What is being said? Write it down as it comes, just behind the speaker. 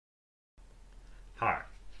Hi,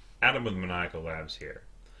 Adam with Maniacal Labs here.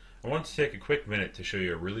 I want to take a quick minute to show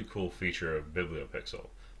you a really cool feature of BiblioPixel,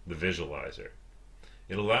 the visualizer.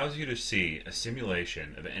 It allows you to see a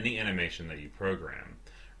simulation of any animation that you program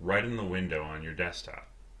right in the window on your desktop.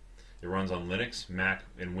 It runs on Linux, Mac,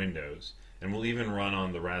 and Windows, and will even run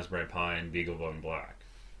on the Raspberry Pi and BeagleBone Black.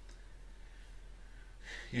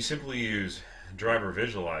 You simply use driver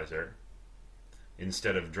visualizer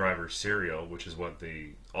instead of driver serial, which is what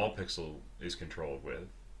the AllPixel is controlled with.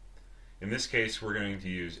 In this case, we're going to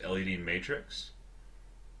use LED matrix,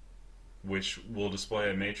 which will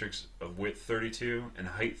display a matrix of width 32 and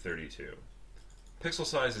height 32. Pixel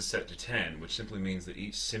size is set to 10, which simply means that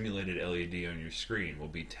each simulated LED on your screen will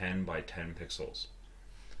be 10 by 10 pixels.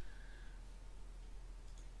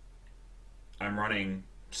 I'm running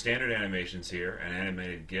standard animations here, an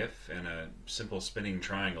animated GIF, and a simple spinning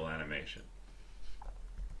triangle animation.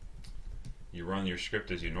 You run your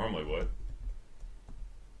script as you normally would.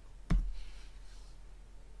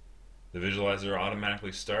 The visualizer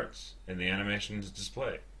automatically starts and the animation is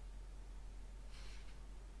displayed.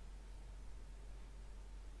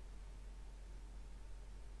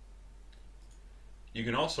 You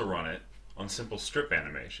can also run it on simple strip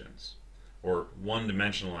animations or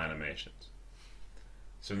one-dimensional animations.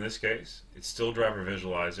 So in this case, it's still driver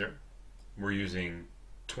visualizer. We're using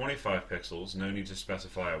 25 pixels, no need to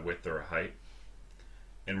specify a width or a height.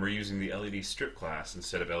 And we're using the LED strip class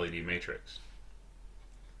instead of LED matrix.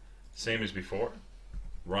 Same as before,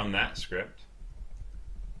 run that script.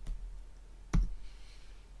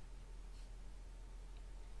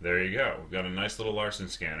 There you go, we've got a nice little Larson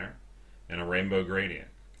scanner and a rainbow gradient.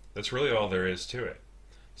 That's really all there is to it.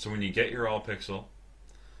 So when you get your AllPixel,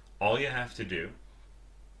 all you have to do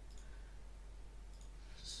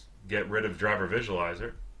is get rid of driver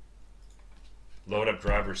visualizer, load up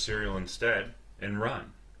driver serial instead, and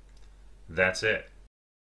run. That's it.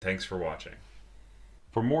 Thanks for watching.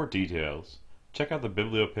 For more details, check out the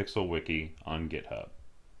BiblioPixel wiki on GitHub.